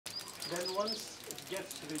Then once it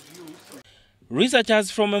gets reduced...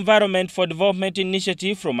 Researchers from Environment for Development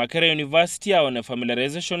Initiative from Makerere University are on a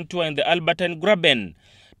familiarization tour in the Albertine Graben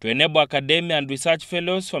to enable academia and research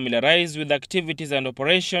fellows familiarize with activities and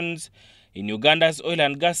operations in Uganda's oil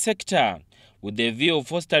and gas sector, with the view of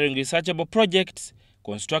fostering researchable projects,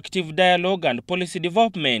 constructive dialogue and policy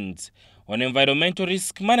developments on environmental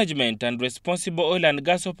risk management and responsible oil and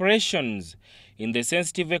gas operations in the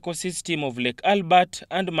sensitive ecosystem of Lake Albert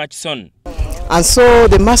and Murchison. And so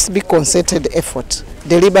there must be concerted effort,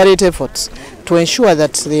 deliberate efforts to ensure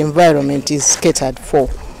that the environment is catered for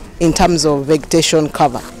in terms of vegetation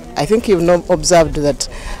cover. I think you've not observed that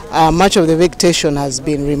much of the vegetation has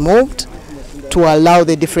been removed to allow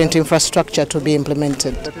the different infrastructure to be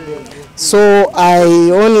implemented. So I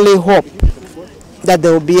only hope that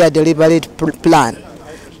there will be a deliberate plan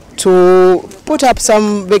to put up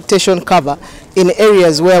some vegetation cover in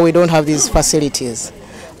areas where we don't have these facilities,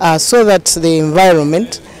 so that the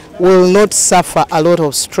environment will not suffer a lot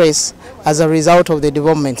of stress as a result of the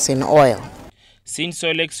developments in oil. Since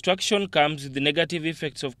oil extraction comes with the negative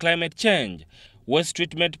effects of climate change, waste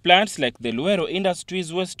treatment plants like the Luero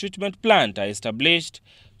Industries Waste Treatment Plant are established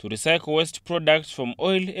to recycle waste products from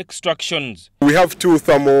oil extractions. We have two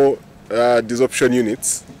thermal desorption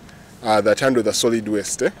units that handle the solid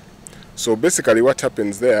waste. So basically what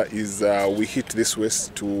happens there is we heat this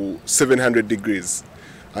waste to 700 degrees.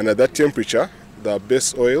 And at that temperature, the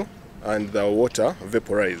base oil and the water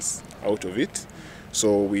vaporize out of it.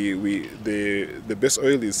 So the base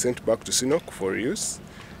oil is sent back to Sinok for use.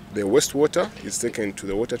 The wastewater is taken to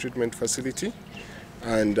the water treatment facility,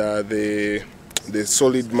 and the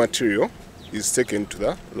solid material is taken to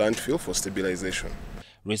the landfill for stabilization.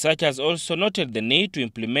 Researchers also noted the need to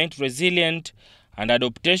implement resilient and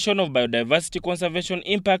adaptation of biodiversity conservation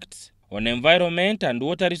impacts on environment and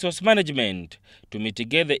water resource management to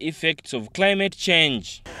mitigate the effects of climate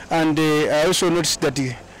change. And I also noticed that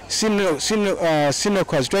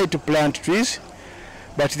Sinok has tried to plant trees,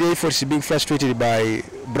 but the efforts are being frustrated by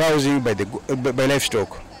browsing by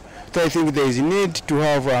livestock. So I think there is a need to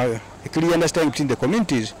have a clear understanding between the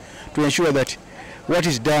communities to ensure that what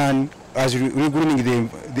is done as regreening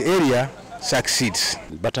the area succeeds.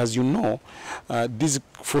 But as you know, these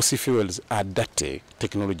fossil fuels are dirty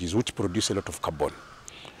technologies which produce a lot of carbon.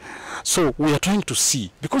 So we are trying to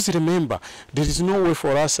see, because remember, there is no way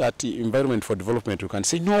for us at Environment for Development, we can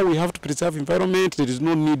say, no, we have to preserve environment, there is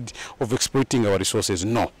no need of exploiting our resources,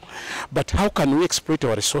 no. But how can we exploit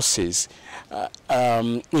our resources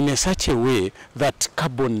in such a way that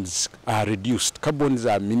carbons are reduced, carbons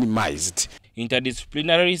are minimized?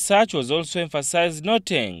 Interdisciplinary research was also emphasized,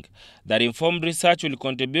 noting that informed research will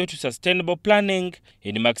contribute to sustainable planning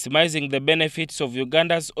in maximizing the benefits of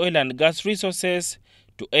Uganda's oil and gas resources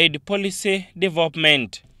to aid policy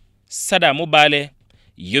development. Sada Mubale,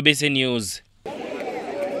 UBC News.